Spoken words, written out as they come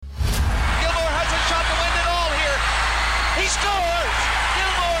scores!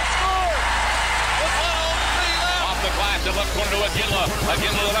 Gilmore scores! With 1:03 left. Off the glass, the left corner to Aginla.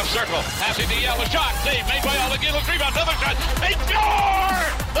 Aginla, the left circle. Passing to Yellow. Shot. Save made by all. Aginla, rebound. Another shot. They score!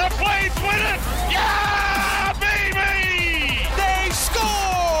 The Flames win it! Yeah, baby! They score!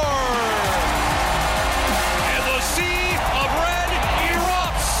 And the sea of red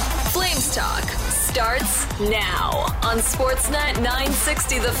erupts. Flames Talk starts now on Sportsnet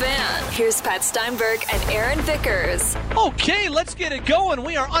 960 The Fan. Here's Pat Steinberg and Aaron Vickers. Okay, let's get it going.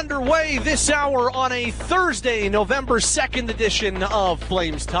 We are underway this hour on a Thursday, November 2nd edition of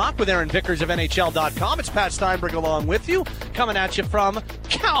Flames Talk with Aaron Vickers of NHL.com. It's Pat Steinberg along with you, coming at you from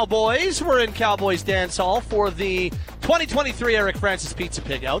Cowboys. We're in Cowboys Dance Hall for the 2023 Eric Francis Pizza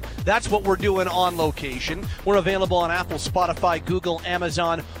Pig Out. That's what we're doing on location. We're available on Apple, Spotify, Google,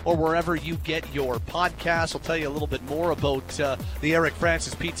 Amazon, or wherever you get your podcasts. I'll tell you a little bit more about the Eric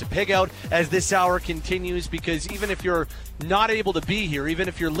Francis Pizza Pig Out as this hour continues, because even if you're not able to be here, even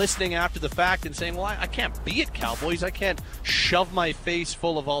if you're listening after the fact and saying, well, I can't be at Cowboys, I can't shove my face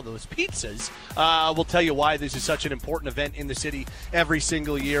full of all those pizzas, we'll tell you why this is such an important event in the city every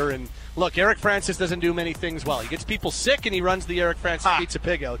single year. And look, Eric Francis doesn't do many things well. He gets people sick and he runs the Eric Francis Pizza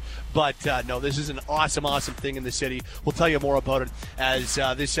Pig Out. But no, this is an awesome, awesome thing in the city. We'll tell you more about it as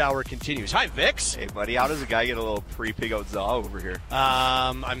this hour continues. Hi, Vix. Hey, buddy. How does a guy get a little pre-pig out za over here?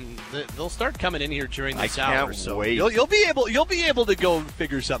 They'll start coming in here during this I hour. can't So wait. You'll be able to go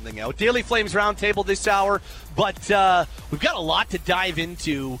figure something out. Daily Flames Roundtable this hour, but we've got a lot to dive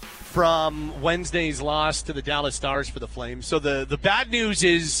into from Wednesday's loss to the Dallas Stars for the Flames. So the bad news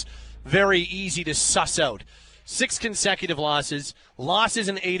is very easy to suss out. 6 consecutive losses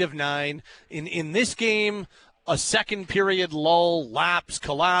in 8 of 9. In this game, a second period lull, lapse,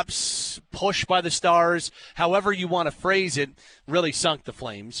 collapse, push by the Stars, however you want to phrase it, really sunk the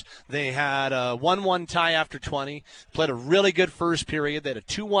Flames. They had a 1-1 tie after 20, played a really good first period. They had a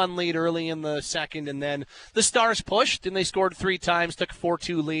 2-1 lead early in the second, and then the Stars pushed, and they scored 3 times, took a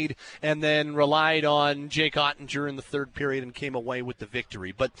 4-2 lead, and then relied on Jake Ottinger in the third period and came away with the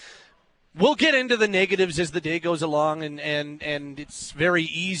victory. But we'll get into the negatives as the day goes along, and it's very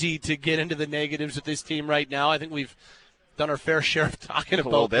easy to get into the negatives with this team right now. I think we've done our fair share of talking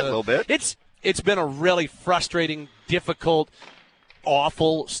about a little bit. It's been a really frustrating, difficult,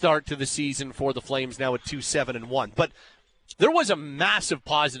 awful start to the season for the Flames now at 2-7-1. But there was a massive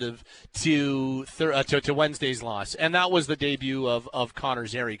positive to Wednesday's loss, and that was the debut of Connor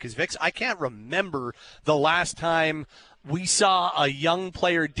Zary. Because, Vix, I can't remember the last time we saw a young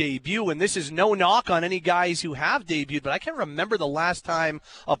player debut, and this is no knock on any guys who have debuted, but I can't remember the last time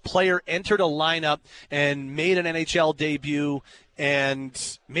a player entered a lineup and made an NHL debut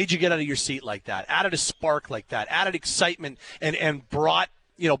and made you get out of your seat like that, added a spark like that, added excitement, and brought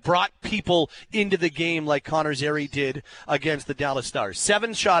people into the game like Connor Zary did against the Dallas Stars.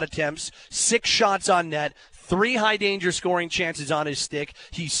 7 shot attempts, 6 shots on net, 3 high-danger scoring chances on his stick.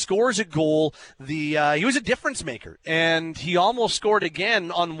 He scores a goal. He was a difference maker, and he almost scored again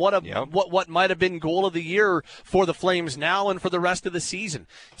on what might have been goal of the year for the Flames now and for the rest of the season.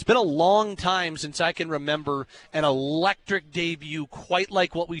 It's been a long time since I can remember an electric debut quite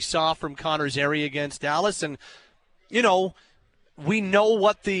like what we saw from Connor Zary against Dallas, and we know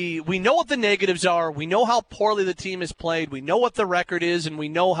what the negatives are. We know how poorly the team has played. We know what the record is, and we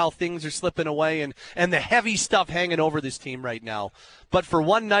know how things are slipping away and the heavy stuff hanging over this team right now. But for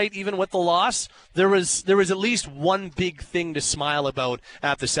one night, even with the loss, there was at least one big thing to smile about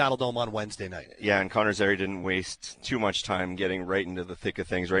at the Saddle Dome on Wednesday night. Yeah, and Connor Zary didn't waste too much time getting right into the thick of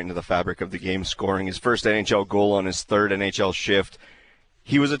things, right into the fabric of the game, scoring his first NHL goal on his third NHL shift.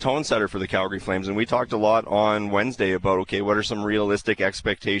 He was a tone setter for the Calgary Flames, and we talked a lot on Wednesday about, okay, what are some realistic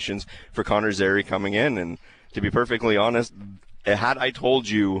expectations for Connor Zary coming in? And to be perfectly honest, had I told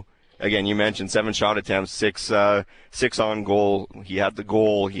you, again, you mentioned 7 shot attempts, 6 on goal. He had the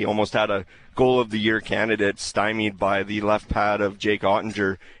goal. He almost had a goal of the year candidate stymied by the left pad of Jake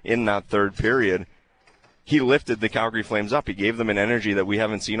Ottinger in that third period. He lifted the Calgary Flames up. He gave them an energy that we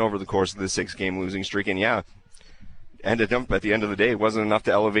haven't seen over the course of the 6-game losing streak. And yeah, ended up at the end of the day, it wasn't enough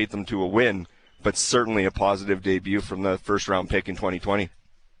to elevate them to a win, but certainly a positive debut from the first-round pick in 2020.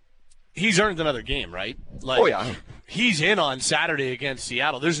 He's earned another game, right? Oh, yeah. He's in on Saturday against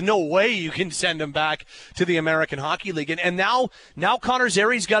Seattle. There's no way you can send him back to the American Hockey League. And now Connor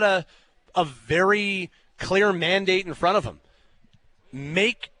Zary's got a very clear mandate in front of him.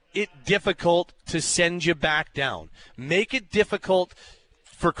 Make it difficult to send you back down. Make it difficult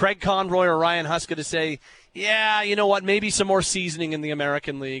for Craig Conroy or Ryan Huska to say, yeah, you know what, maybe some more seasoning in the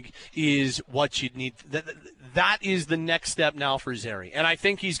American League is what you'd need. that is the next step now for Zary. And I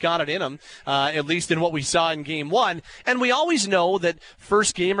think he's got it in him, at least in what we saw in Game 1. And we always know that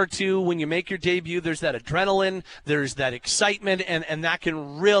first game or two, when you make your debut, there's that adrenaline, there's that excitement, and that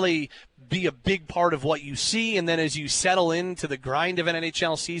can really be a big part of what you see. And then as you settle into the grind of an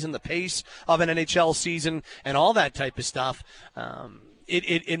NHL season, the pace of an NHL season, and all that type of stuff,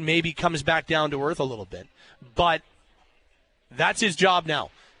 it maybe comes back down to earth a little bit. But that's his job now.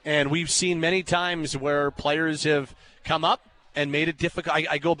 And we've seen many times where players have come up and made it difficult.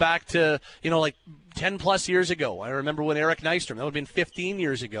 I go back to, like 10-plus years ago. I remember when Eric Nystrom, that would have been 15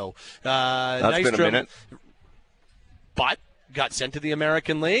 years ago. That's Nystrom, been a minute. But got sent to the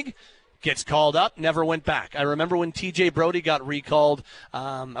American League. Gets called up, never went back. I remember when T.J. Brodie got recalled,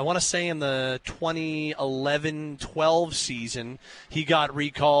 I want to say in the 2011-12 season, he got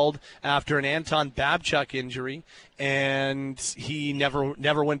recalled after an Anton Babchuk injury, and he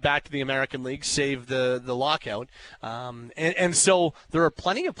never went back to the American League, save the lockout. And so there are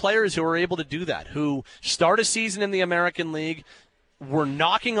plenty of players who are able to do that, who start a season in the American League, were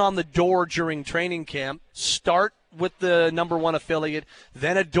knocking on the door during training camp, start with the number one affiliate,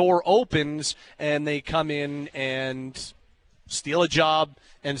 then a door opens and they come in and steal a job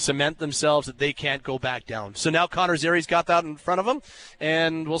and cement themselves that they can't go back down. So now Connor Zary's got that in front of him,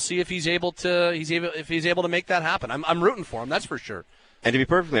 and we'll see if he's able to make that happen. I'm rooting for him, that's for sure. And to be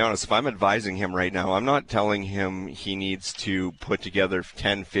perfectly honest, if I'm advising him right now, I'm not telling him he needs to put together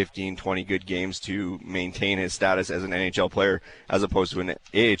 10, 15, 20 good games to maintain his status as an NHL player as opposed to an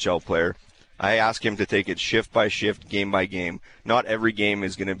AHL player. I ask him to take it shift by shift, game by game. Not every game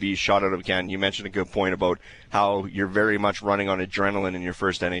is going to be shot out of a cannon. You mentioned a good point about how you're very much running on adrenaline in your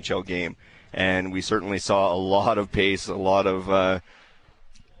first NHL game. And we certainly saw a lot of pace, a lot of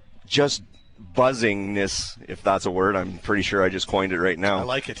just buzzingness, if that's a word. I'm pretty sure I just coined it right now. I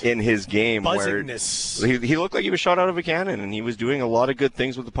like it. In his game. Buzzingness. Where he looked like he was shot out of a cannon, and he was doing a lot of good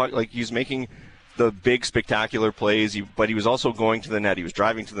things with the puck. Like, he was making the big, spectacular plays, but he was also going to the net. He was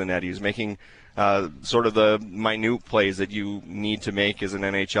driving to the net. He was making sort of the minute plays that you need to make as an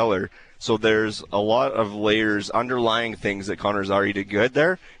NHLer. So there's a lot of layers, underlying things that Connor Zary did good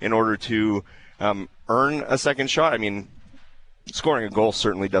there in order to earn a second shot. I mean, scoring a goal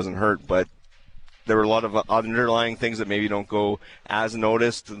certainly doesn't hurt, but there were a lot of underlying things that maybe don't go as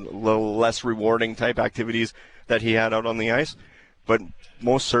noticed, a little less rewarding type activities that he had out on the ice. But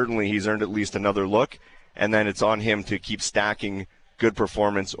most certainly he's earned at least another look, and then it's on him to keep stacking good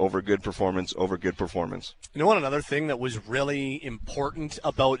performance over good performance over good performance. You know what, another thing that was really important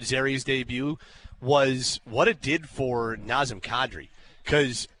about Zary's debut was what it did for Nazem Kadri.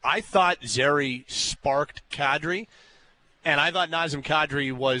 Because I thought Zary sparked Kadri, and I thought Nazem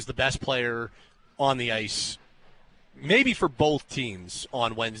Kadri was the best player on the ice, maybe for both teams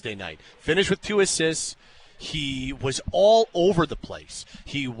on Wednesday night. Finished with 2 assists. He was all over the place.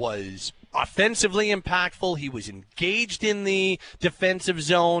 He was offensively impactful. He was engaged in the defensive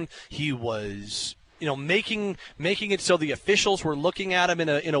zone. He was, making it so the officials were looking at him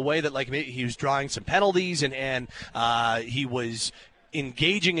in a way that, like, maybe he was drawing some penalties, and he was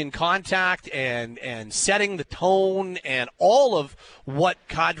engaging in contact and setting the tone, and all of what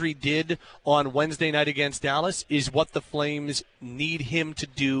Kadri did on Wednesday night against Dallas is what the Flames need him to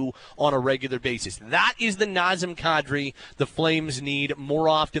do on a regular basis. That is the Nazem Kadri the Flames need more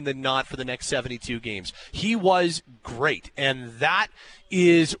often than not for the next 72 games. He was great, and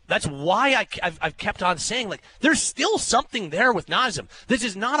that's why I've kept on saying, like, there's still something there with Nazem. This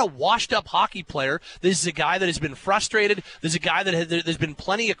is not a washed-up hockey player. This is a guy that has been frustrated. This is a guy that there's been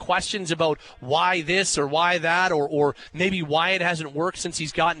plenty of questions about why this or why that, or maybe why it hasn't worked since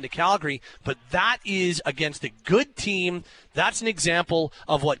he's gotten to Calgary. But that is against a good team. That's an example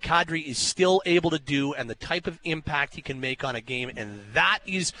of what Kadri is still able to do and the type of impact he can make on a game. And that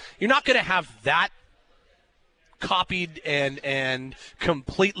is, you're not going to have that copied and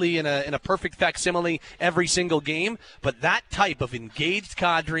completely in a perfect facsimile every single game, but that type of engaged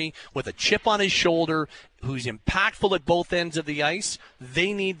Kadri with a chip on his shoulder who's impactful at both ends of the ice,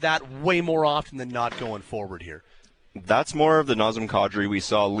 they need that way more often than not going forward here. That's more of the Nazem Kadri we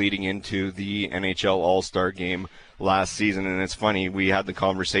saw leading into the NHL All-Star game last season, and it's funny, we had the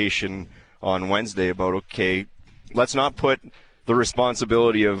conversation on Wednesday about, okay, let's not put the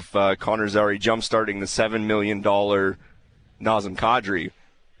responsibility of Connor Zary jump-starting the $7 million Nazem Kadri.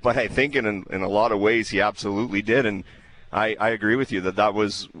 But I think in a lot of ways he absolutely did, and I agree with you that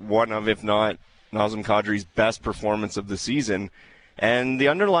was one of, if not Nazem Kadri's best performance of the season. And the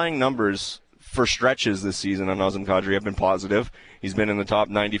underlying numbers for stretches this season on Nazem Kadri have been positive. He's been in the top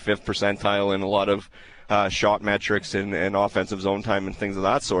 95th percentile in a lot of shot metrics and offensive zone time and things of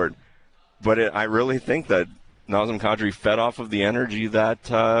that sort. But I really think that Nazem Kadri fed off of the energy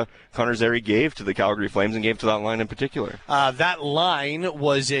that Connor Zary gave to the Calgary Flames and gave to that line in particular. That line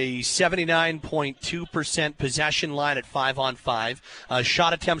was a 79.2% possession line at 5-on-5.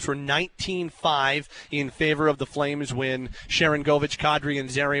 Shot attempts were 19-5 in favor of the Flames when Sharangovich, Kadri,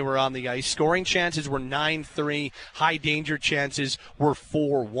 and Zary were on the ice. Scoring chances were 9-3. High danger chances were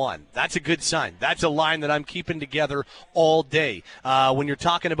 4-1. That's a good sign. That's a line that I'm keeping together all day. When you're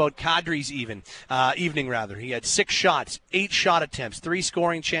talking about Kadri's evening, he had 6 shots, 8 shot attempts, 3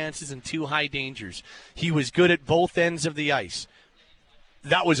 scoring chances, and 2 high dangers. He was good at both ends of the ice.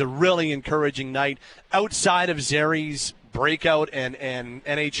 That was a really encouraging night. Outside of Zary's breakout and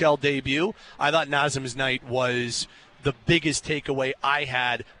NHL debut, I thought Nazem's night was the biggest takeaway I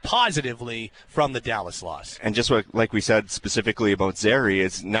had positively from the Dallas loss. And just like we said specifically about Zary,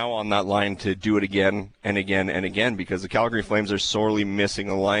 it's now on that line to do it again and again and again, because the Calgary Flames are sorely missing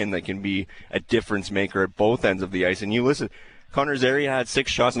a line that can be a difference maker at both ends of the ice. And you listen, Connor Zary had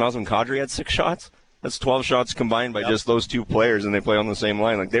 6 shots and Nazem Kadri had 6 shots. That's 12 shots combined by just those 2 players, and they play on the same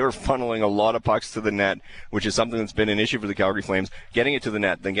line. Like, they were funneling a lot of pucks to the net, which is something that's been an issue for the Calgary Flames. Getting it to the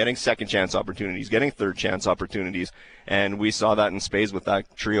net, then getting second chance opportunities, getting third chance opportunities, and we saw that in spades with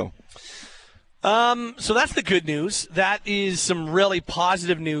that trio. So that's the good news. That is some really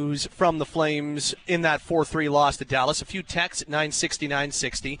positive news from the Flames in that 4-3 loss to Dallas. A few texts at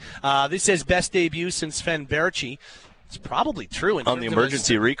 960-960. This says best debut since Sven Berchi. It's probably true. On the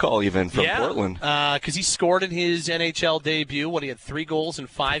emergency recall even from Portland. Because he scored in his NHL debut. He had 3 goals in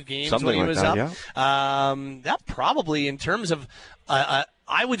 5 games Something when he like was that, up. Yeah. That probably, in terms of, I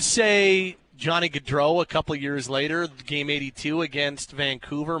would say Johnny Gaudreau a couple of years later, game 82 against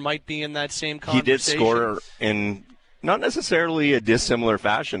Vancouver, might be in that same conversation. He did score in not necessarily a dissimilar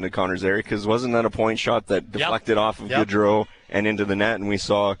fashion to Connor Zary, because wasn't that a point shot that deflected off of Gaudreau and into the net, and we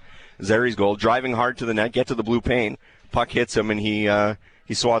saw Zary's goal, driving hard to the net, get to the blue paint. Puck hits him, and he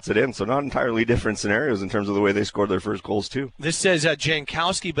swats it in. So not entirely different scenarios in terms of the way they scored their first goals, too. This says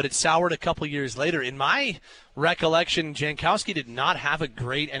Jankowski, but it soured a couple years later. In my recollection, Jankowski did not have a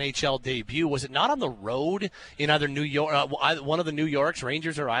great NHL debut. Was it not on the road in either New York, one of the New York's,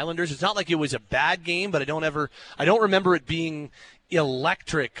 Rangers or Islanders? It's not like it was a bad game, but I don't remember it being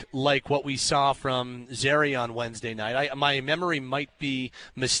electric like what we saw from Zary on Wednesday night. My memory might be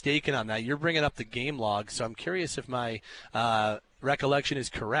mistaken on that. You're bringing up the game log, so I'm curious if my recollection is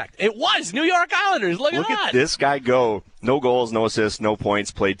correct. It was New York Islanders. Look at that. At this guy go. No goals, no assists, no points,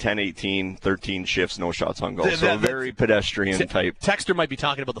 played 10-18, 13 shifts, no shots on goal. So very pedestrian type. Texter might be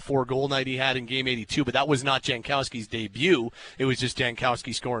talking about the 4-goal night he had in game 82, but that was not Jankowski's debut. It was just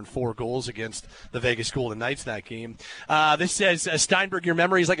Jankowski scoring 4 goals against the Vegas Golden Knights that game. This says, Steinberg, your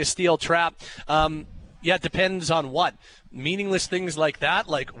memory is like a steel trap. Yeah, it depends on what. Meaningless things like that,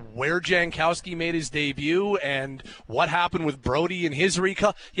 like where Jankowski made his debut and what happened with Brody and his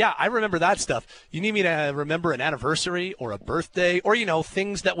recall. Yeah, I remember that stuff. You need me to remember an anniversary or a birthday or,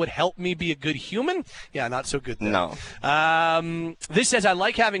 things that would help me be a good human? Yeah, not so good there. No. This says, I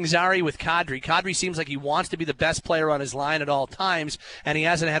like having Zary with Kadri. Kadri seems like he wants to be the best player on his line at all times, and he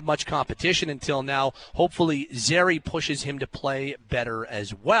hasn't had much competition until now. Hopefully, Zary pushes him to play better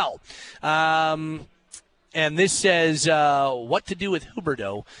as well. And this says, what to do with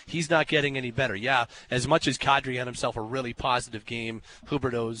Huberdeau? He's not getting any better. Yeah, as much as Kadri had himself a really positive game,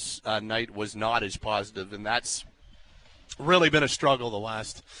 Huberdeau's night was not as positive, and that's really been a struggle the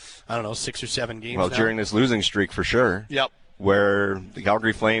last, 6 or 7 games now. During this losing streak for sure. Yep. Where the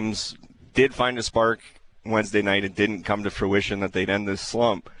Calgary Flames did find a spark Wednesday night. It didn't come to fruition that they'd end this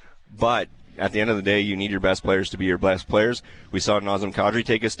slump. But at the end of the day, you need your best players to be your best players. We saw Nazem Kadri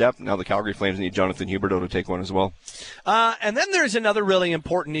take a step. Now the Calgary Flames need Jonathan Huberdeau to take one as well. And then there's another really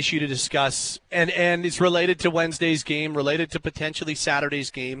important issue to discuss, and it's related to Wednesday's game, related to potentially Saturday's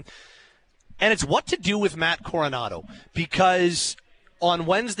game, and it's what to do with Matt Coronato. Because on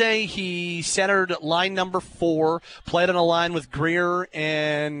Wednesday, he centered line number 4, played on a line with Greer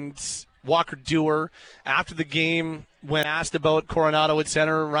and Walker Dewar. After the game, when asked about Coronato at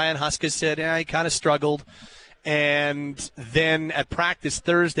center, Ryan Huska said, he kind of struggled. And then at practice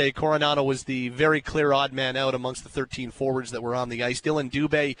Thursday, Coronato was the very clear odd man out amongst the 13 forwards that were on the ice. Dylan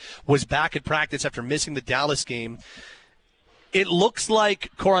Dubé was back at practice after missing the Dallas game. It looks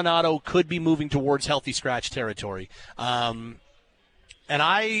like Coronato could be moving towards healthy scratch territory. And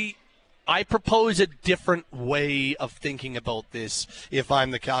I I propose a different way of thinking about this if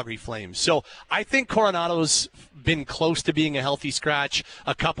I'm the Calgary Flames. So I think Coronato's been close to being a healthy scratch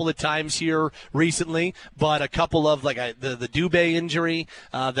a couple of times here recently, but a couple of the Dubé injury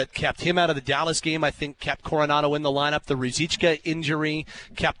that kept him out of the Dallas game, I think kept Coronato in the lineup. The Ruzicka injury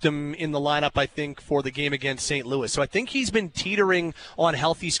kept him in the lineup, I think, for the game against St. Louis. So I think he's been teetering on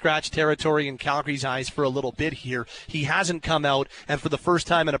healthy scratch territory in Calgary's eyes for a little bit here. He hasn't come out, and for the first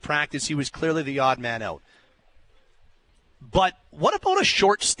time in a practice, he was clearly the odd man out. But what about a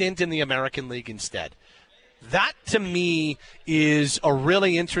short stint in the American League instead? That, to me, is a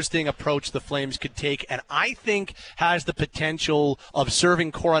really interesting approach the Flames could take, and I think has the potential of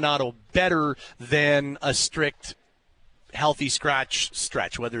serving Coronato better than a strict healthy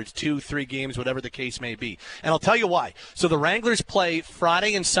stretch, whether it's 2-3 games, whatever the case may be. And I'll tell you why. So the Wranglers play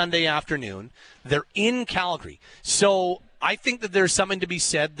Friday and Sunday afternoon. They're in Calgary. So I think that there's something to be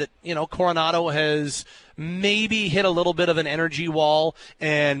said that, Coronato has maybe hit a little bit of an energy wall,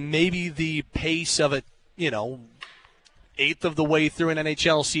 and maybe the pace of it, eighth of the way through an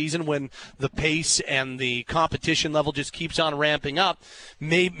NHL season when the pace and the competition level just keeps on ramping up,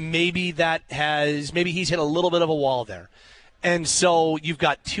 maybe he's hit a little bit of a wall there. And so you've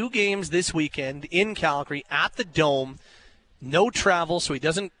got 2 games this weekend in Calgary at the Dome, no travel, so he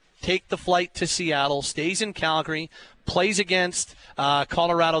doesn't take the flight to Seattle, stays in Calgary, plays against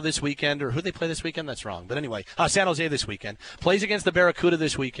Colorado this weekend, or who they play this weekend? That's wrong. But anyway, San Jose this weekend, plays against the Barracuda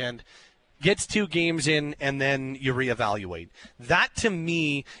this weekend, gets 2 games in, and then you reevaluate. That, to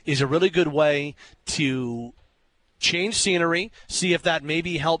me, is a really good way to change scenery, see if that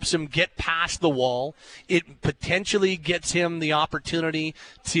maybe helps him get past the wall. It potentially gets him the opportunity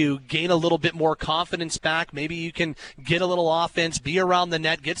to gain a little bit more confidence back. Maybe you can get a little offense, be around the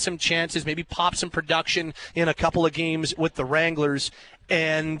net, get some chances, maybe pop some production in a couple of games with the Wranglers,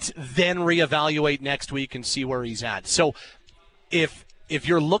 and then reevaluate next week and see where he's at. So if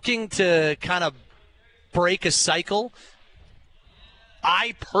you're looking to kind of break a cycle,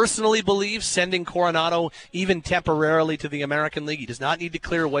 I personally believe sending Coronato even temporarily to the American League, he does not need to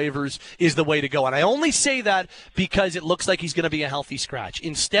clear waivers, is the way to go. And I only say that because it looks like he's going to be a healthy scratch.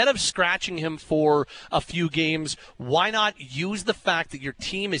 Instead of scratching him for a few games, why not use the fact that your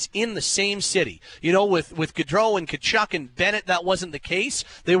team is in the same city? With Gaudreau and Tkachuk and Bennett, that wasn't the case.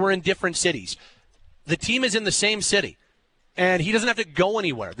 They were in different cities. The team is in the same city. And he doesn't have to go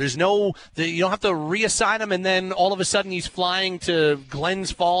anywhere. You don't have to reassign him and then all of a sudden he's flying to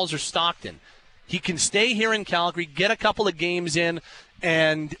Glens Falls or Stockton. He can stay here in Calgary, get a couple of games in,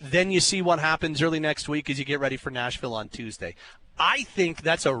 and then you see what happens early next week as you get ready for Nashville on Tuesday. I think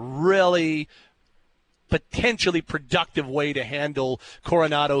that's a really potentially productive way to handle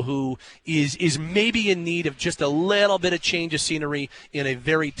Coronato, who is maybe in need of just a little bit of change of scenery in a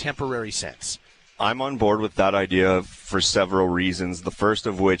very temporary sense. I'm on board with that idea for several reasons. The first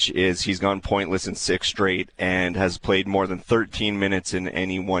of which is he's gone pointless in 6 straight and has played more than 13 minutes in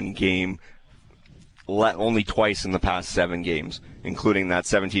any one game only twice in the past 7 games, including that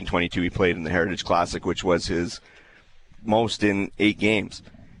 17-22 he played in the Heritage Classic, which was his most in 8 games.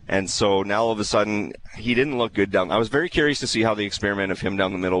 And so now all of a sudden he didn't look good down. I was very curious to see how the experiment of him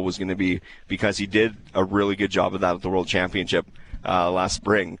down the middle was going to be, because he did a really good job of that at the World Championship last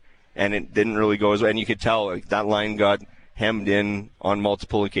spring. And it didn't really go as well. And you could tell that line got hemmed in on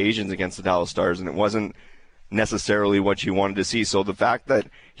multiple occasions against the Dallas Stars, and it wasn't necessarily what you wanted to see. So the fact that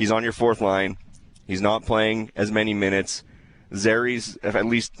he's on your 4th line, he's not playing as many minutes, Zary's, at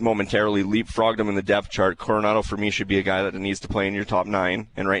least momentarily, leapfrogged him in the depth chart. Coronato, for me, should be a guy that needs to play in your top 9,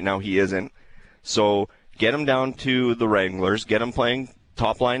 and right now he isn't. So get him down to the Wranglers, get him playing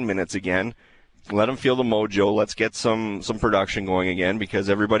top-line minutes again. Let them feel the mojo. Let's get some production going again, because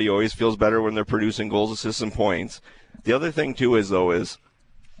everybody always feels better when they're producing goals, assists, and points. The other thing, too, is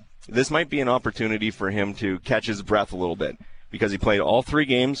this might be an opportunity for him to catch his breath a little bit, because he played all 3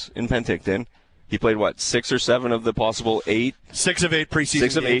 games in Penticton. He played, 6 or 7 of the possible 8? 6 of 8 preseason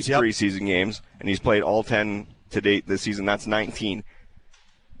games. 6 of 8 preseason games, and he's played all 10 to date this season. That's 19.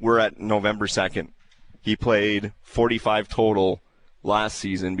 We're at November 2nd. He played 45 total last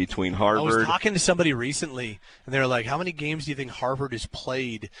season between Harvard. I was talking to somebody recently, and they were like, how many games do you think Harvard has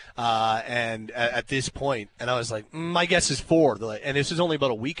played and at this point? And I was like, my guess is 4. And this was only about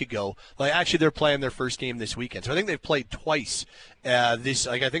a week ago. Actually, they're playing their first game this weekend. So I think they've played twice. I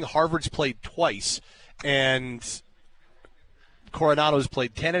think Harvard's played twice, and Coronato's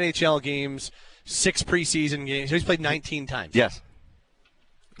played 10 NHL games, 6 preseason games. So he's played 19 times. Yes.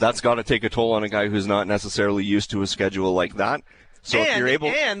 That's got to take a toll on a guy who's not necessarily used to a schedule like that. So if you're able,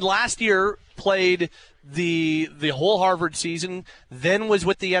 and last year played the whole Harvard season, then was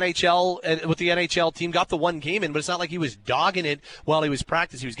with the NHL team, got the one game in, but it's not like he was dogging it while he was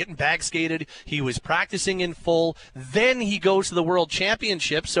practicing. He was getting bag skated. He was practicing in full. Then he goes to the World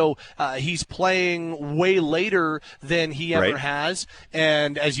Championship, so he's playing way later than he ever has.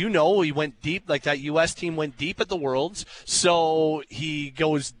 And as you know, he went deep, like that U.S. team went deep at the Worlds, so he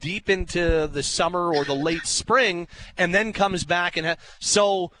goes deep into the summer or the late spring and then comes back.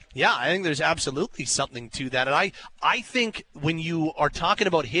 So, yeah, I think there's absolutely something to that. And I think when you are talking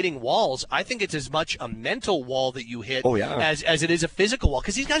about hitting walls, I think it's as much a mental wall that you hit as it is a physical wall,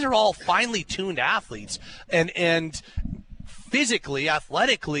 because these guys are all finely tuned athletes. And physically,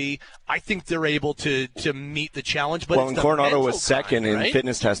 athletically, I think they're able to meet the challenge. But and Coronato was second in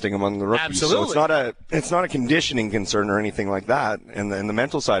fitness testing among the rookies. Absolutely. So it's not a conditioning concern or anything like that. And then the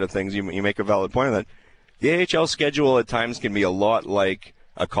mental side of things, you make a valid point of that. The AHL schedule at times can be a lot like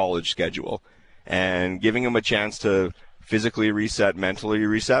a college schedule, and giving him a chance to physically reset, mentally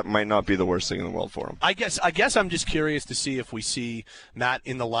reset might not be the worst thing in the world for him. I guess I'm just curious to see if we see Matt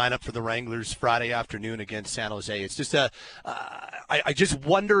in the lineup for the Wranglers Friday afternoon against San Jose. It's just I just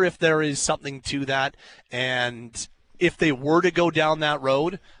wonder if there is something to that, and if they were to go down that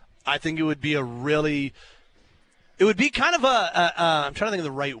road, I think it would be kind of I'm trying to think of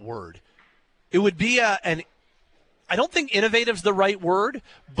the right word. It would be I don't think innovative's the right word,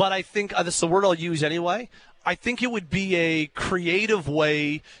 but I think that's the word I'll use anyway. I think it would be a creative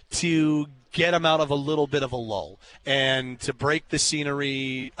way to get him out of a little bit of a lull and to break the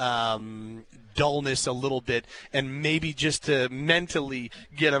scenery dullness a little bit, and maybe just to mentally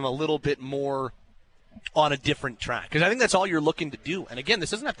get him a little bit more on a different track, because I think that's all you're looking to do. And again,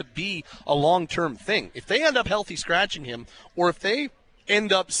 this doesn't have to be a long-term thing. If they end up healthy scratching him, or if they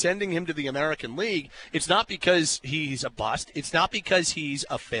end up sending him to the American League, it's not because he's a bust. It's not because he's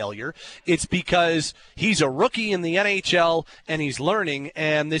a failure. It's because he's a rookie in the NHL and he's learning,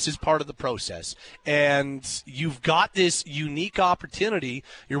 and this is part of the process. And you've got this unique opportunity.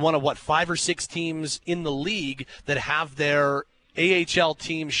 You're one of, 5 or 6 teams in the league that have their AHL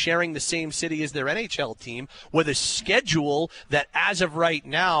team sharing the same city as their NHL team, with a schedule that, as of right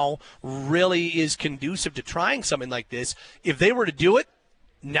now, really is conducive to trying something like this. If they were to do it,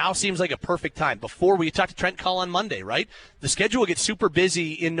 now seems like a perfect time. Before, we talked to Trent Cull on Monday, right? The schedule gets super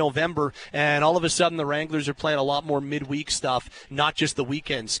busy in November, and all of a sudden the Wranglers are playing a lot more midweek stuff, not just the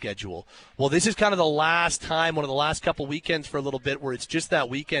weekend schedule. Well, this is kind of the last time, one of the last couple weekends for a little bit, where it's just that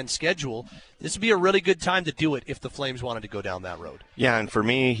weekend schedule. This would be a really good time to do it if the Flames wanted to go down that road. Yeah, and for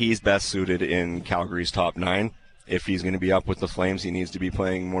me, he's best suited in Calgary's top 9. If he's going to be up with the Flames, he needs to be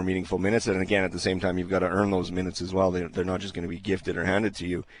playing more meaningful minutes. And again, at the same time, you've got to earn those minutes as well. They're not just going to be gifted or handed to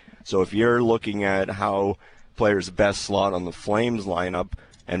you. So if you're looking at how players best slot on the Flames lineup,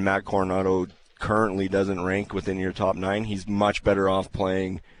 and Matt Coronato currently doesn't rank within your top 9, he's much better off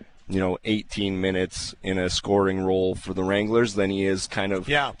playing 18 minutes in a scoring role for the Wranglers than he is kind of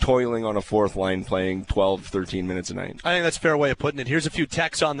toiling on a fourth line playing 12, 13 minutes a night. I think that's a fair way of putting it. Here's a few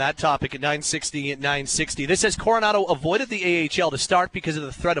texts on that topic at 960. This says Coronato avoided the AHL to start because of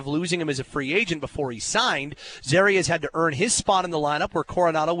the threat of losing him as a free agent before he signed. Zary has had to earn his spot in the lineup, where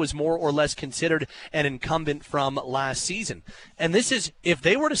Coronato was more or less considered an incumbent from last season. And this is, if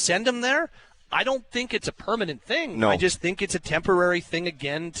they were to send him there, I don't think it's a permanent thing. No. I just think it's a temporary thing,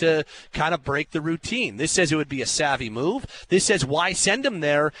 again, to kind of break the routine. This says it would be a savvy move. This says, why send him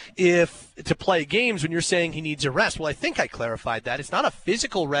there to play games when you're saying he needs a rest? Well, I think I clarified that. It's not a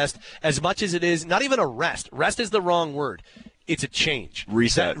physical rest as much as it is, not even a rest. Rest is the wrong word. It's a change.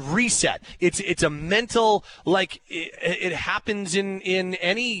 Reset. It's a mental, it happens in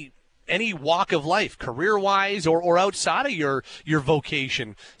any walk of life, career-wise or outside of your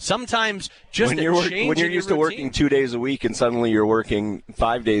vocation. Sometimes just when you're used to working 2 days a week and suddenly you're working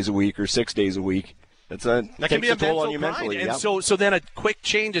 5 days a week or 6 days a week, that can be a toll on you mentally. And so then a quick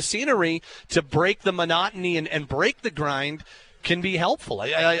change of scenery to break the monotony and break the grind can be helpful.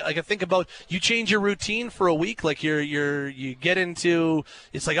 I can think about, you change your routine for a week, like you get into,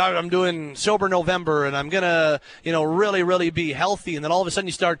 it's like, I'm doing sober November and I'm gonna really, really be healthy, and then all of a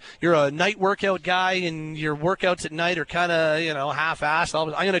sudden you're a night workout guy and your workouts at night are kind of half-assed.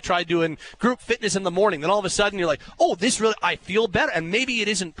 I'm gonna try doing group fitness in the morning. Then all of a sudden you're like, oh, I feel better. And maybe it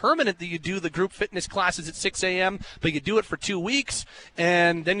isn't permanent that you do the group fitness classes at 6 a.m., but you do it for 2 weeks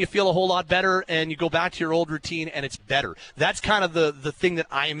and then you feel a whole lot better and you go back to your old routine and it's better. That's kind kind of the thing that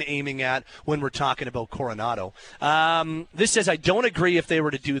I'm aiming at when we're talking about Coronato. This says, I don't agree if they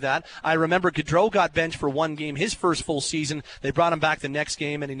were to do that. I remember Gaudreau got benched for one game, his first full season. They brought him back the next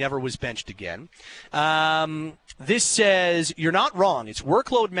game, and he never was benched again. This says, you're not wrong. It's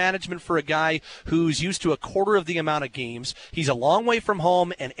workload management for a guy who's used to a quarter of the amount of games. He's a long way from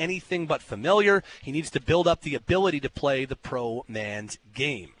home and anything but familiar. He needs to build up the ability to play the pro man's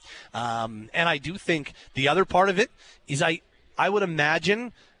game. And I do think the other part of it is I would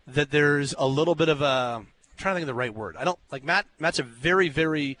imagine that there's a little bit of a, I'm trying to think of the right word. I don't, like Matt's a very,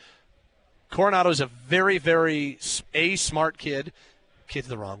 very, Coronato's a very, very smart kid. Kid's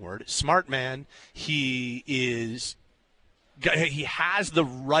the wrong word. Smart man. He has the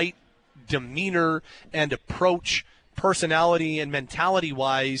right demeanor and approach, personality and mentality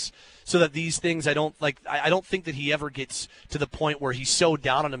wise, so that these things I don't think that he ever gets to the point where he's so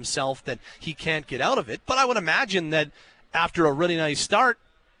down on himself that he can't get out of it. But I would imagine that after a really nice start,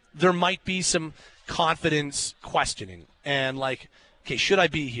 there might be some confidence questioning and like, okay, should I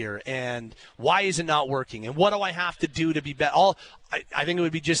be here? And why is it not working? And what do I have to do to be better? I think it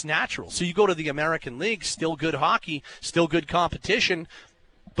would be just natural. So you go to the American League, still good hockey, still good competition,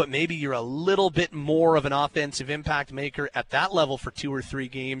 but maybe you're a little bit more of an offensive impact maker at that level for 2 or 3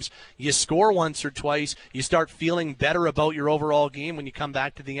 games. You score once or twice, you start feeling better about your overall game when you come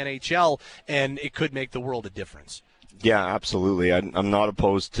back to the NHL, and it could make the world a difference. Yeah, absolutely. I'm not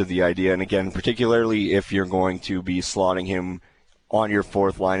opposed to the idea. And again, particularly if you're going to be slotting him on your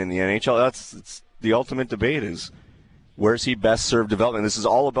fourth line in the NHL, it's the ultimate debate is where's he best served development. This is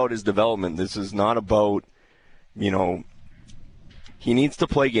all about his development. This is not about, he needs to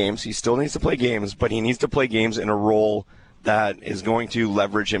play games. He still needs to play games, but he needs to play games in a role that is going to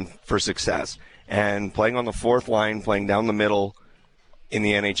leverage him for success. And playing on the fourth line, playing down the middle in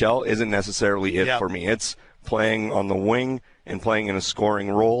the NHL isn't necessarily it for me. It's playing on the wing and playing in a scoring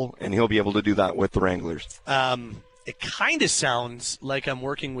role, and he'll be able to do that with the Wranglers. It kind of sounds like I'm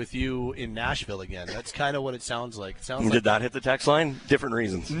working with you in Nashville again. That's kind of what it sounds like. Did that hit the text line? Different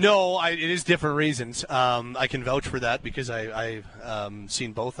reasons. No, it is different reasons. I can vouch for that because I've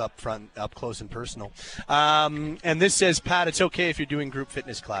seen both up front, up close and personal. And this says, Pat, it's okay if you're doing group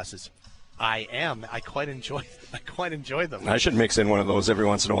fitness classes. I am. I quite enjoy them. I should mix in one of those every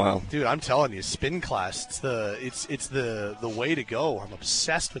once in a while. Dude, I'm telling you, spin class, it's the way to go. I'm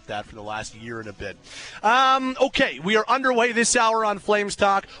obsessed with that for the last year and a bit. Okay, we are underway this hour on Flames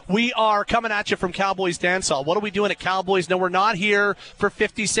Talk. We are coming at you from Cowboys Dance Hall. What are we doing at Cowboys? No, we're not here for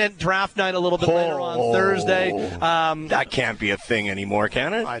 50-cent draft night a little bit later on Thursday. That can't be a thing anymore,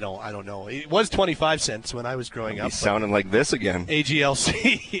 can it? I don't know. It was 25 cents when I was growing up. He's sounding like this again.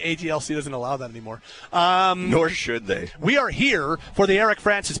 AGLC doesn't allow that anymore. Nor should they. We are here for the Eric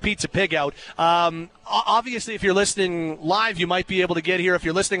Francis Pizza Pig Out. Obviously, if you're listening live, you might be able to get here. If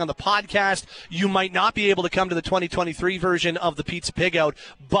you're listening on the podcast, you might not be able to come to the 2023 version of the Pizza Pig Out,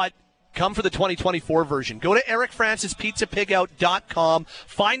 but come for the 2024 version. Go to ericfrancispizzapigout.com.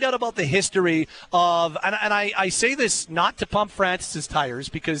 Find out about the history of, and I say this not to pump Francis's tires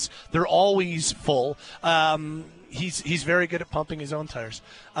because they're always full. He's very good at pumping his own tires.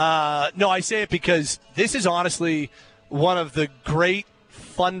 No, I say it because this is honestly one of the great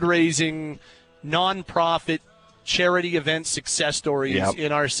fundraising, nonprofit charity event success stories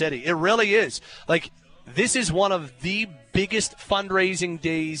in our city. It really is. Like, this is one of the biggest fundraising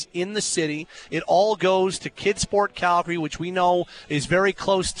days in the city. It all goes to Kidsport Calgary, which we know is very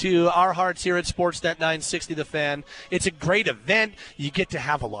close to our hearts here at Sportsnet 960 The Fan. It's a great event. You get to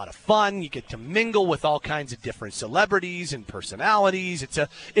have a lot of fun. You get to mingle with all kinds of different celebrities and personalities.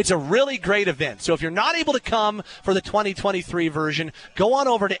 It's a really great event. So if you're not able to come for the 2023 version, go on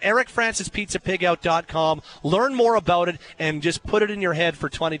over to ericfrancispizzapigout.com, learn more about it, and just put it in your head for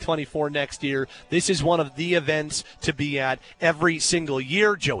 2024 next year. This is one of the events to be at every single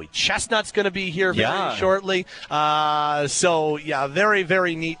year. Joey Chestnut's going to be here very shortly. Very,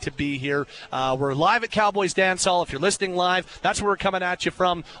 very neat to be here. We're live at Cowboys Dance Hall. If you're listening live, that's where we're coming at you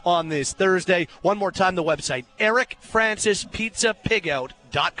from on this Thursday. One more time, the website,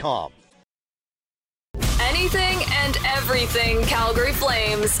 ericfrancispizzapigout.com. Anything and everything Calgary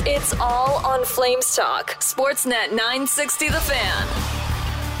Flames. It's all on Flames Talk. Sportsnet 960 The Fan.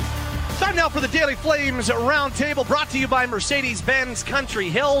 Time now for the Daily Flames Roundtable, brought to you by Mercedes-Benz Country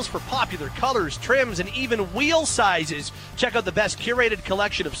Hills. For popular colors, trims, and even wheel sizes, check out the best curated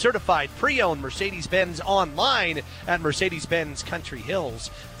collection of certified pre-owned Mercedes-Benz online at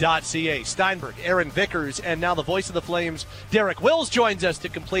mercedes-benzcountryhills.ca. Steinberg, Aaron Vickers, and now the voice of the Flames, Derek Wills, joins us to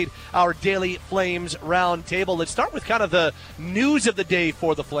complete our Daily Flames Roundtable. Let's start with kind of the news of the day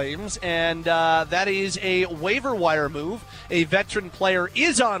for the Flames, and that is a waiver wire move. A veteran player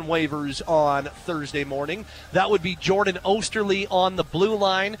is on waivers on Thursday morning. That would be Jordan Osterley on the blue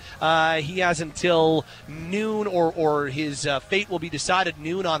line. He has until noon, or his fate will be decided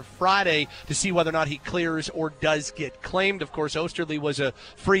noon on Friday to see whether or not he clears or does get claimed. Of course, Osterley was a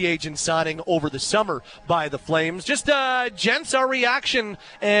free agent signing over the summer by the Flames. Just, gents, our reaction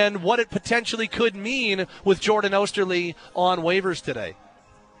and what it potentially could mean with Jordan Osterley on waivers today.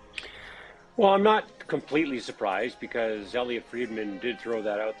 Well, I'm not completely surprised because Elliotte Friedman did throw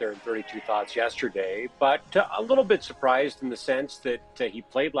that out there in 32 Thoughts yesterday, but a little bit surprised in the sense that he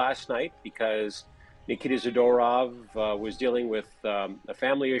played last night because Nikita Zadorov was dealing with a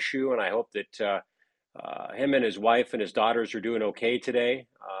family issue, and I hope that him and his wife and his daughters are doing okay today,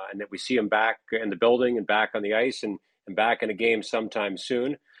 and that we see him back in the building and back on the ice and back in a game sometime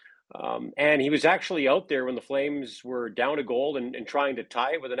soon. And he was actually out there when the Flames were down a goal and trying to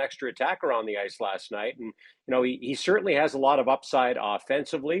tie it with an extra attacker on the ice last night. And, you know, he certainly has a lot of upside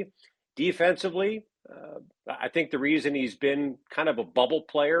offensively. Defensively, I think the reason he's been kind of a bubble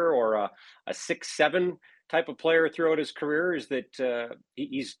player or a 6-7 type of player throughout his career is that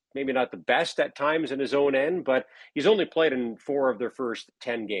he's maybe not the best at times in his own end, but he's only played in 4 of their first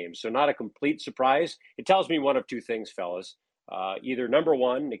 10 games. So not a complete surprise. It tells me one of two things, fellas. Either number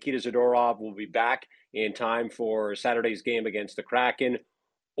one, Nikita Zadorov will be back in time for Saturday's game against the Kraken,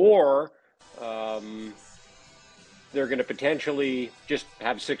 or they're going to potentially just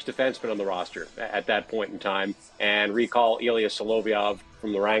have 6 defensemen on the roster at that point in time and recall Ilya Solovyov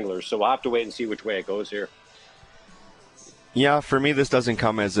from the Wranglers. So we'll have to wait and see which way it goes here. Yeah, for me, this doesn't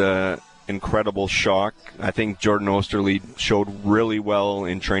come as a incredible shock. I think Jordan Osterley showed really well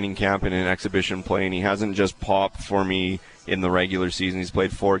in training camp and in exhibition play, and he hasn't just popped for me in the regular season. He's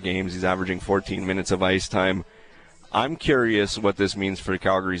played 4 games. He's averaging 14 minutes of ice time. I'm curious what this means for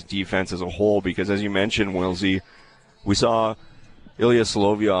Calgary's defense as a whole, because as you mentioned, Wilsey, we saw Ilya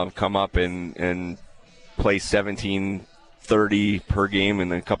Solovyov come up and play 17-30 per game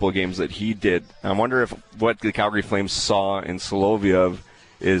in a couple of games that he did. I wonder if what the Calgary Flames saw in Solovyov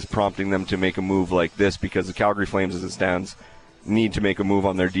is prompting them to make a move like this, because the Calgary Flames, as it stands, need to make a move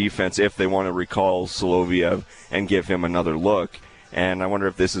on their defense if they want to recall Solovyov and give him another look. And I wonder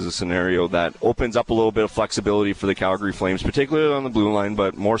if this is a scenario that opens up a little bit of flexibility for the Calgary Flames, particularly on the blue line,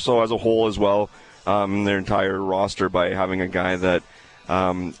 but more so as a whole as well, their entire roster, by having a guy that,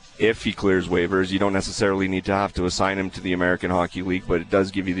 if he clears waivers, you don't necessarily need to have to assign him to the American Hockey League, but it does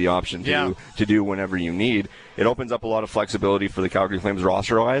give you the option to do whenever you need. It opens up a lot of flexibility for the Calgary Flames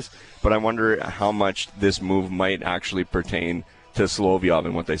roster-wise, but I wonder how much this move might actually pertain to Solovyov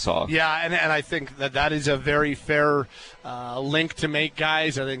and what they saw. Yeah, and I think that is a very fair link to make,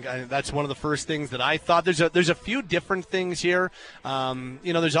 guys. I think that's one of the first things that I thought. There's a few different things here.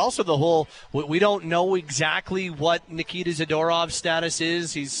 There's also the whole, we don't know exactly what Nikita Zadorov's status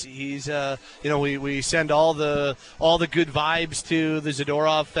is. He's we send all the good vibes to the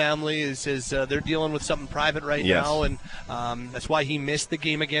Zadorov family. Is they're dealing with something private right now, and that's why he missed the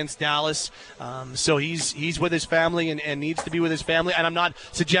game against Dallas. So he's with his family and needs to be with his family. And I'm not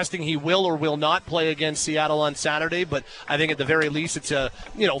suggesting he will or will not play against Seattle on Saturday, but I think at the very least it's a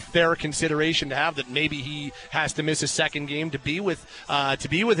fair consideration to have that maybe he has to miss a second game to be with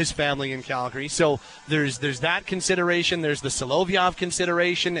his family in Calgary. So there's that consideration. There's the Solovyov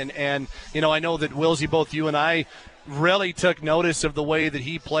consideration, and I know that Wilsey, both you and I really took notice of the way that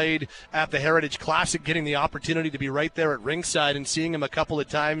he played at the Heritage Classic, getting the opportunity to be right there at ringside and seeing him a couple of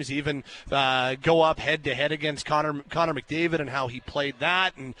times even go up head-to-head against Connor McDavid and how he played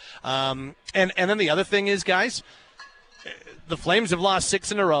that. And then the other thing is, guys, the Flames have lost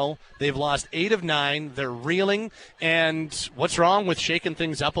 6 in a row. They've lost 8 of 9. They're reeling. And what's wrong with shaking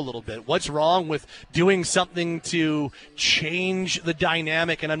things up a little bit? What's wrong with doing something to change the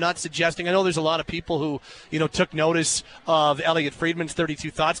dynamic? And I'm not suggesting, I know there's a lot of people who, took notice of Elliotte Friedman's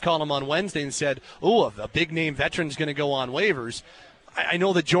 32 Thoughts column on Wednesday and said, a big-name veteran's going to go on waivers. I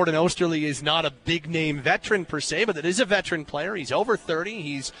know that Jordan Osterley is not a big-name veteran per se, but it is a veteran player. He's over 30.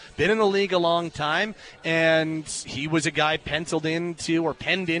 He's been in the league a long time, and he was a guy penned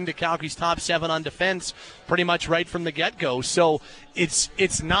into Calgary's top 7 on defense pretty much right from the get-go. So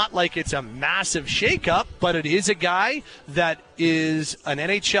it's not like it's a massive shakeup, but it is a guy that is an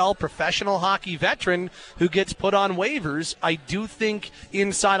NHL professional hockey veteran who gets put on waivers. I do think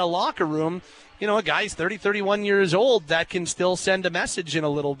inside a locker room, a guy's 30, 31 years old that can still send a message in a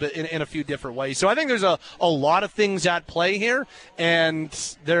little bit, in a few different ways. So I think there's a lot of things at play here,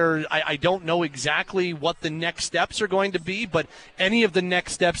 and I don't know exactly what the next steps are going to be, but any of the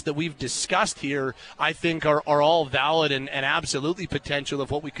next steps that we've discussed here, I think are all valid and absolutely potential of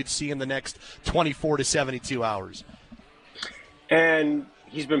what we could see in the next 24 to 72 hours. And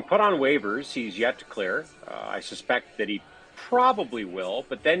he's been put on waivers. He's yet to clear. I suspect that he probably will,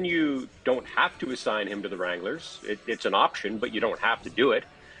 but then you don't have to assign him to the Wranglers. It's an option, but you don't have to do it.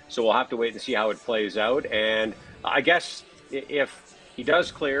 So we'll have to wait and see how it plays out. And I guess if he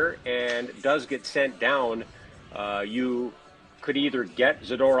does clear and does get sent down, you could either get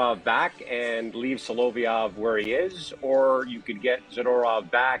Zadorov back and leave Solovyov where he is, or you could get Zadorov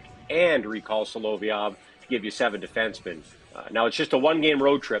back and recall Solovyov to give you 7 defensemen. Now, it's just a one-game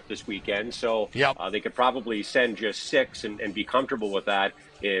road trip this weekend, so they could probably send just 6 and be comfortable with that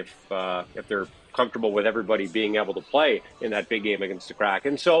if they're comfortable with everybody being able to play in that big game against the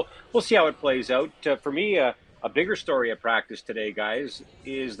Kraken. So we'll see how it plays out. For me, a bigger story at practice today, guys,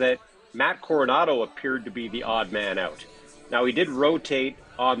 is that Matt Coronato appeared to be the odd man out. Now, he did rotate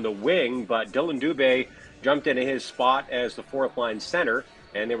on the wing, but Dylan Dubé jumped into his spot as the fourth-line center,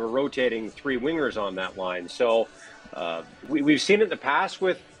 and they were rotating 3 wingers on that line. So we've seen it in the past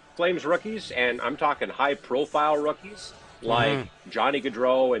with Flames rookies, and I'm talking high-profile rookies like Johnny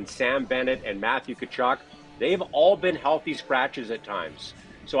Gaudreau and Sam Bennett and Matthew Tkachuk. They've all been healthy scratches at times.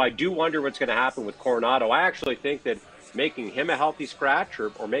 So I do wonder what's going to happen with Coronato. I actually think that making him a healthy scratch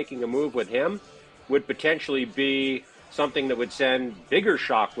or making a move with him would potentially be something that would send bigger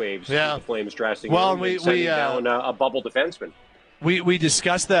shockwaves to the Flames dressing room than sending down a bubble defenseman. We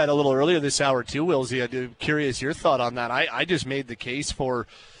discussed that a little earlier this hour too, Willsy. I'm curious your thought on that. I just made the case for,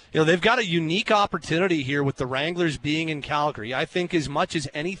 they've got a unique opportunity here with the Wranglers being in Calgary. I think as much as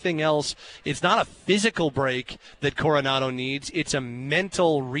anything else, it's not a physical break that Coronato needs. It's a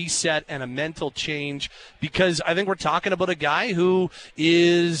mental reset and a mental change, because I think we're talking about a guy who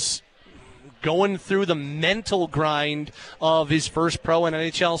is going through the mental grind of his first pro and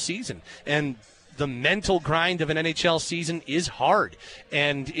NHL season. And the mental grind of an NHL season is hard,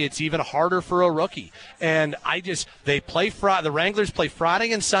 and it's even harder for a rookie. And the Wranglers play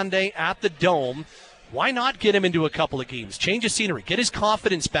Friday and Sunday at the Dome. Why not get him into a couple of games? Change of scenery. Get his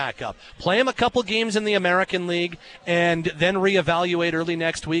confidence back up. Play him a couple games in the American League and then reevaluate early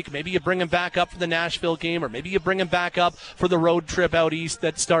next week. Maybe you bring him back up for the Nashville game, or maybe you bring him back up for the road trip out east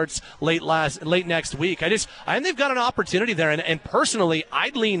that starts late next week. I think they've got an opportunity there. And personally,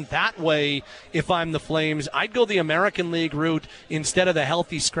 I'd lean that way if I'm the Flames. I'd go the American League route instead of the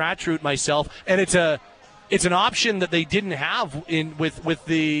healthy scratch route myself. And it's an option that they didn't have with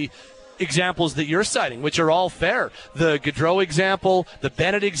the examples that you're citing, which are all fair. The Gaudreau example, the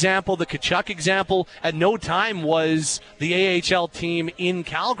Bennett example, the Tkachuk example, at no time was the AHL team in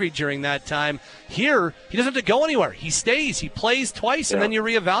Calgary during that time. Here, he doesn't have to go anywhere. He stays, he plays twice, and then you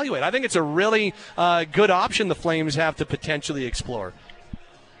reevaluate. I think it's a really good option the Flames have to potentially explore.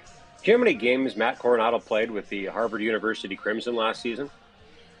 Do you know how many games Matt Coronato played with the Harvard University Crimson last season?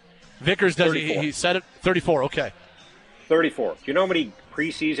 Vickers does. He said it. 34, okay. 34. Do you know how many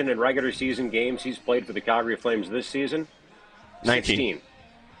preseason and regular season games he's played for the Calgary Flames this season? 19.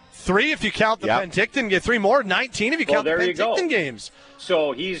 3 if you count the Penticton. Get 3 more. 19 if you count the Penticton games.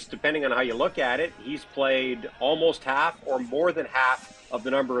 So he's, depending on how you look at it, he's played almost half or more than half of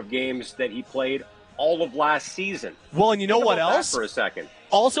the number of games that he played all of last season. Well, and you know what else? For a second.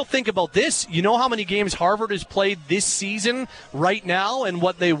 Also think about this. You know how many games Harvard has played this season right now and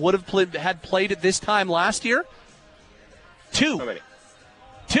what they would have had played at this time last year? 2. How many?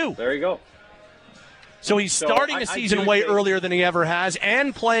 2. There you go. So he's starting a season way earlier than he ever has,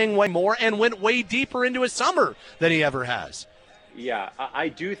 and playing way more, and went way deeper into a summer than he ever has. Yeah, I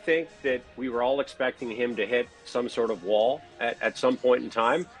do think that we were all expecting him to hit some sort of wall at some point in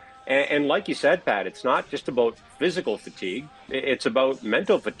time. And like you said, Pat, it's not just about physical fatigue. It's about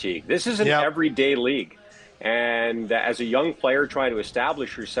mental fatigue. This is an everyday league. And as a young player trying to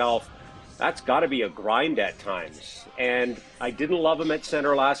establish yourself, that's got to be a grind at times. And I didn't love him at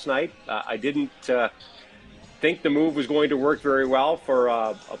center last night. I didn't think the move was going to work very well for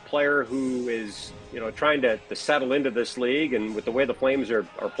a player who is trying to settle into this league, and with the way the Flames are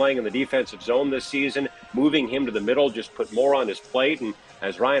playing in the defensive zone this season, moving him to the middle just put more on his plate. And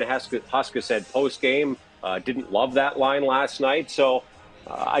as Ryan Huska said post-game, didn't love that line last night. So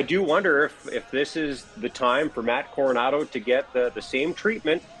I do wonder if this is the time for Matt Coronato to get the same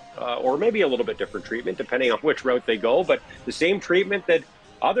treatment, or maybe a little bit different treatment, depending on which route they go, but the same treatment that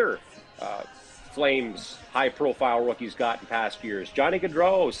other Flames high-profile rookies got in past years. Johnny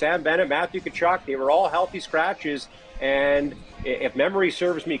Gaudreau, Sam Bennett, Matthew Tkachuk, they were all healthy scratches, and if memory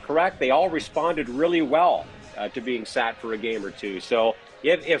serves me correct, they all responded really well to being sat for a game or two. So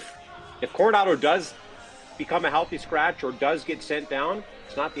if Coronato does become a healthy scratch or does get sent down,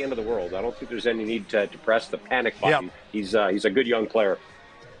 it's not the end of the world. I don't think there's any need to press the panic button. Yep. He's a good young player.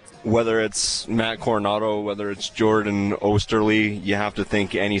 Whether it's Matt Coronato, whether it's Jordan Osterley, you have to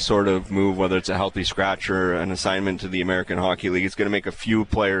think any sort of move, whether it's a healthy scratch or an assignment to the American Hockey League, it's going to make a few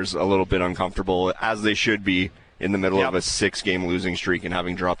players a little bit uncomfortable, as they should be in the middle of a 6-game losing streak and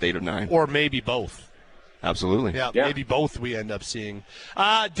having dropped 8 of 9. Or maybe both. Absolutely. Yeah, maybe both we end up seeing.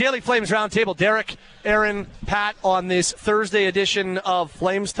 Daily Flames Roundtable. Derek, Aaron, Pat on this Thursday edition of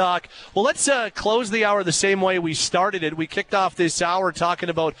Flames Talk. Well, let's close the hour the same way we started it. We kicked off this hour talking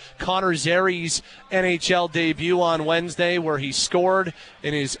about Connor Zary's NHL debut on Wednesday, where he scored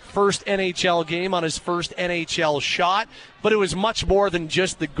in his first NHL game on his first NHL shot. But it was much more than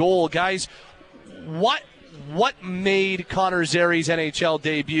just the goal. Guys, what made Connor Zary's NHL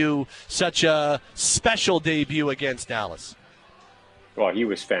debut such a special debut against Dallas? Well, he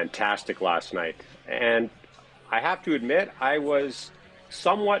was fantastic last night. And I have to admit, I was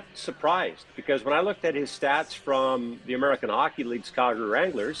somewhat surprised, because when I looked at his stats from the American Hockey League's Calgary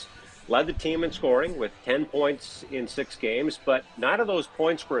Wranglers, led the team in scoring with 10 points in 6 games, but 9 of those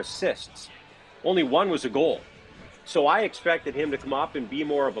points were assists. Only 1 was a goal. So I expected him to come up and be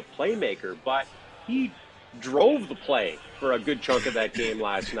more of a playmaker, but he drove the play for a good chunk of that game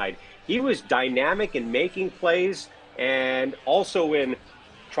last night. He was dynamic in making plays and also in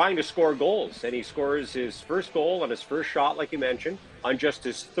trying to score goals. And he scores his first goal on his first shot, like you mentioned, on just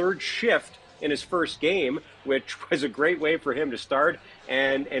his 3rd shift in his first game, which was a great way for him to start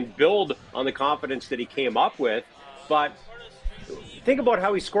and build on the confidence that he came up with. But think about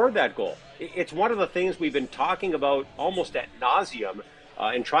how he scored that goal. It's one of the things we've been talking about almost ad nauseum,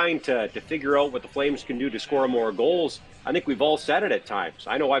 and trying to figure out what the Flames can do to score more goals. I think we've all said it at times.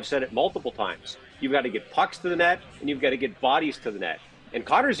 I know I've said it multiple times. You've got to get pucks to the net, and you've got to get bodies to the net. And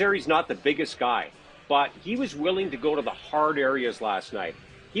Connor Zary's not the biggest guy, but he was willing to go to the hard areas last night.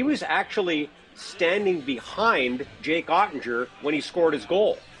 He was actually standing behind Jake Ottinger when he scored his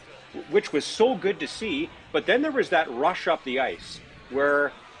goal, which was so good to see. But then there was that rush up the ice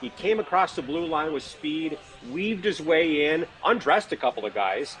where he came across the blue line with speed, weaved his way in, undressed a couple of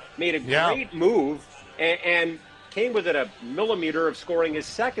guys, made a great move, and came within a millimeter of scoring his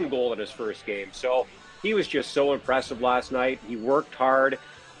 2nd goal in his first game. So he was just so impressive last night. He worked hard,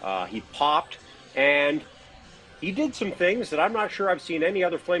 he popped, and he did some things that I'm not sure I've seen any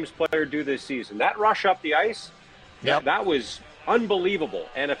other Flames player do this season. That rush up the ice, that was unbelievable.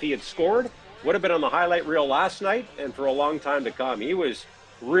 And if he had scored, would have been on the highlight reel last night and for a long time to come. He was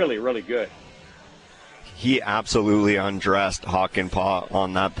really, really good. He absolutely undressed Hakanpää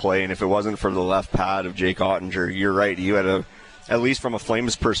on that play, and if it wasn't for the left pad of Jake Ottinger, you're right, he had at least from a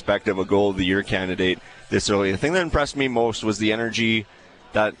Flames perspective, a goal of the year candidate this early. The thing that impressed me most was the energy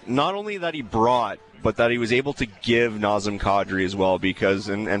that not only that he brought, but that he was able to give Nazem Kadri as well, because,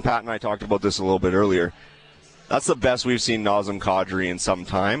 and Pat and I talked about this a little bit earlier, that's the best we've seen Nazem Kadri in some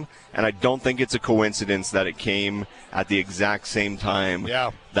time, and I don't think it's a coincidence that it came at the exact same time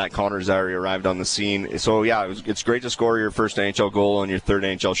that Connor Zary arrived on the scene. So, it's great to score your first NHL goal on your 3rd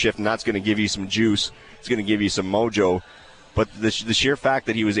NHL shift, and that's going to give you some juice. It's going to give you some mojo. But the sheer fact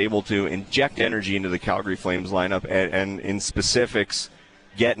that he was able to inject energy into the Calgary Flames lineup and in specifics,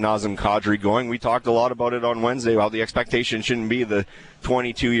 get Nazem Kadri going. We talked a lot about it on Wednesday, how the expectation shouldn't be the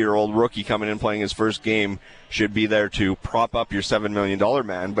 22-year-old rookie coming in playing his first game should be there to prop up your $7 million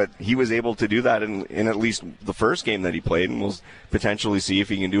man, but he was able to do that in at least the first game that he played, and we'll potentially see if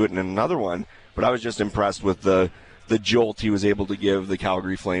he can do it in another one. But I was just impressed with the jolt he was able to give the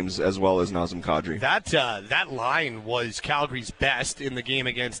Calgary Flames as well as Nazem Kadri. That line was Calgary's best in the game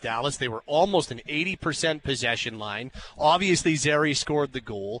against Dallas. They were almost an 80% possession line. Obviously, Zary scored the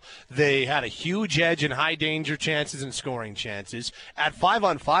goal. They had a huge edge in high danger chances and scoring chances. At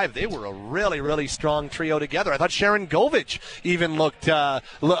 5-on-5, they were a really, really strong trio together. I thought Sharon Govich even looked a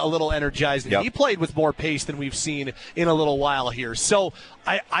little energized. He played with more pace than we've seen in a little while here. So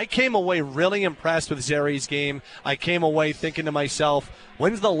I came away really impressed with Zary's game. I came away thinking to myself,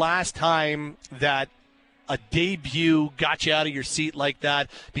 when's the last time that a debut got you out of your seat like that?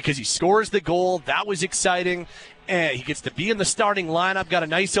 Because he scores the goal. That was exciting. And he gets to be in the starting lineup, got a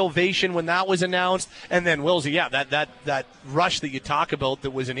nice ovation when that was announced. And then, Wilsey, that rush that you talk about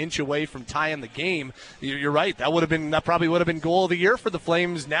that was an inch away from tying the game, you're right. That probably would have been goal of the year for the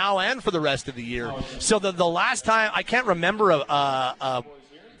Flames now and for the rest of the year. So the last time, I can't remember a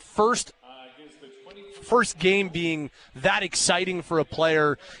first game being that exciting for a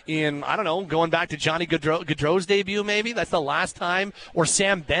player in, I don't know, going back to Johnny Gaudreau's debut maybe. That's the last time. Or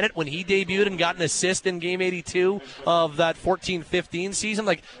Sam Bennett when he debuted and got an assist in Game 82 of that 14-15 season.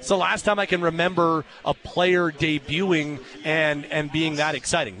 Like, it's the last time I can remember a player debuting and being that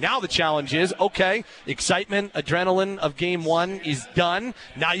exciting. Now the challenge is, okay, excitement, adrenaline of Game 1 is done.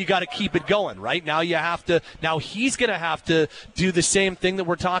 Now you got to keep it going, right? Now he's going to have to do the same thing that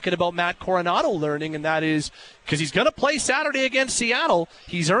we're talking about Matt Coronato learning, and that is because he's going to play Saturday against Seattle.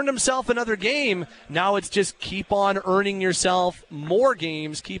 He's earned himself another game. Now it's just keep on earning yourself more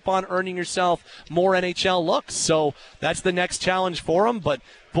games, keep on earning yourself more NHL looks. So that's the next challenge for him. But,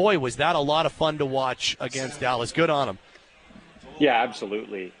 boy, was that a lot of fun to watch against Dallas. Good on him. Yeah,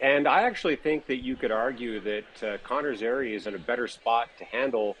 absolutely. And I actually think that you could argue that Connor Zary is in a better spot to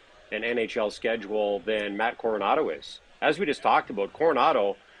handle an NHL schedule than Matt Coronato is. As we just talked about,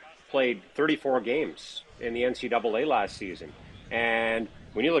 Coronato played 34 games in the NCAA last season. And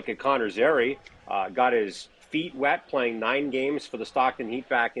when you look at Connor Zary, got his feet wet playing 9 games for the Stockton Heat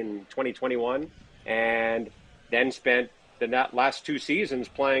back in 2021, and then spent the last 2 seasons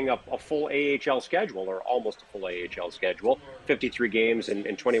playing a full AHL schedule, or almost a full AHL schedule, 53 games in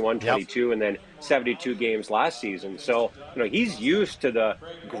 21-22, and then 72 games last season. So, he's used to the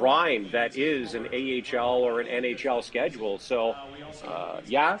grind that is an AHL or an NHL schedule. So, the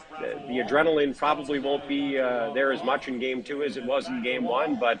adrenaline probably won't be there as much in Game 2 as it was in Game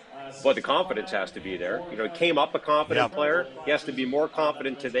 1, but the confidence has to be there. He came up a confident player. He has to be more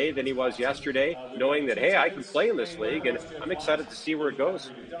confident today than he was yesterday, knowing that, hey, I can play in this league, and I'm excited to see where it goes.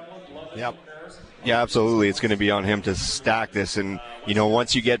 Yep. Yeah, absolutely. It's going to be on him to stack this. And,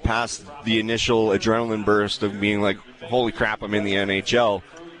 once you get past the initial adrenaline burst of being like, holy crap, I'm in the NHL,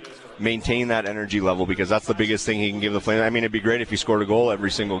 maintain that energy level, because that's the biggest thing he can give the Flames. I mean, it'd be great if he scored a goal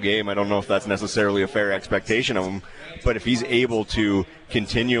every single game. I don't know if that's necessarily a fair expectation of him, but if he's able to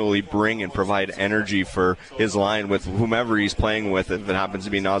continually bring and provide energy for his line with whomever he's playing with, if it happens to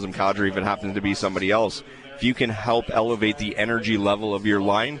be Nazem Kadri, if it happens to be somebody else, if you can help elevate the energy level of your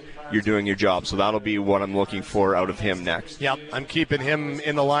line, you're doing your job. So that'll be what I'm looking for out of him next. Yep, I'm keeping him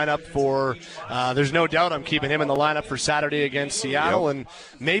in the lineup for, there's no doubt I'm keeping him in the lineup for Saturday against Seattle. Yep. And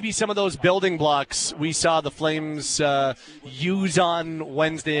maybe some of those building blocks we saw the Flames use on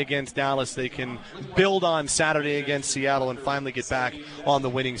Wednesday against Dallas, they can build on Saturday against Seattle and finally get back on the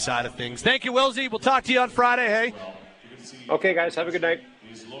winning side of things. Thank you, Wilsey. We'll talk to you on Friday, hey? Okay, guys. Have a good night.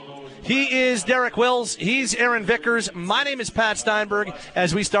 He is Derek Wills. He's Aaron Vickers. My name is Pat Steinberg.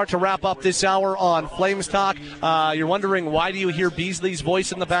 As we start to wrap up this hour on Flames Talk, you're wondering why do you hear Beasley's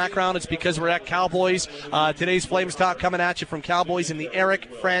voice in the background? It's because we're at Cowboys. Today's Flames Talk coming at you from Cowboys in the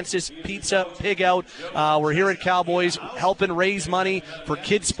Eric Francis Pizza Pig Out. We're here at Cowboys helping raise money for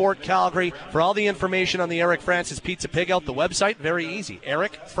Kids Sport Calgary. For all the information on the Eric Francis Pizza Pig Out, the website, very easy,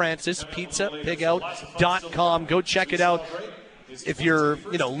 ericfrancispizzapigout.com. Go check it out. If you're,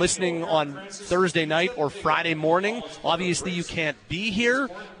 listening on Thursday night or Friday morning, obviously you can't be here,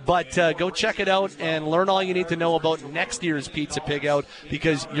 but go check it out and learn all you need to know about next year's Pizza Pig Out,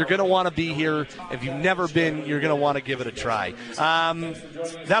 because you're going to want to be here. If you've never been, you're going to want to give it a try.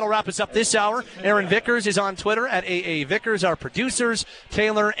 That'll wrap us up this hour. Aaron Vickers is on Twitter at AA Vickers. Our producers,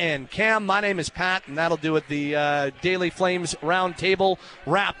 Taylor and Cam. My name is Pat, and that'll do it. The Daily Flames Roundtable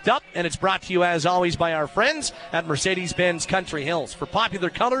wrapped up, and it's brought to you, as always, by our friends at Mercedes-Benz Country Hills. For popular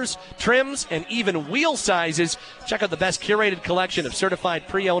colors, trims, and even wheel sizes, check out the best curated collection of certified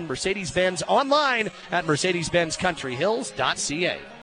pre-owned Mercedes-Benz online at mercedes-benzcountryhills.ca.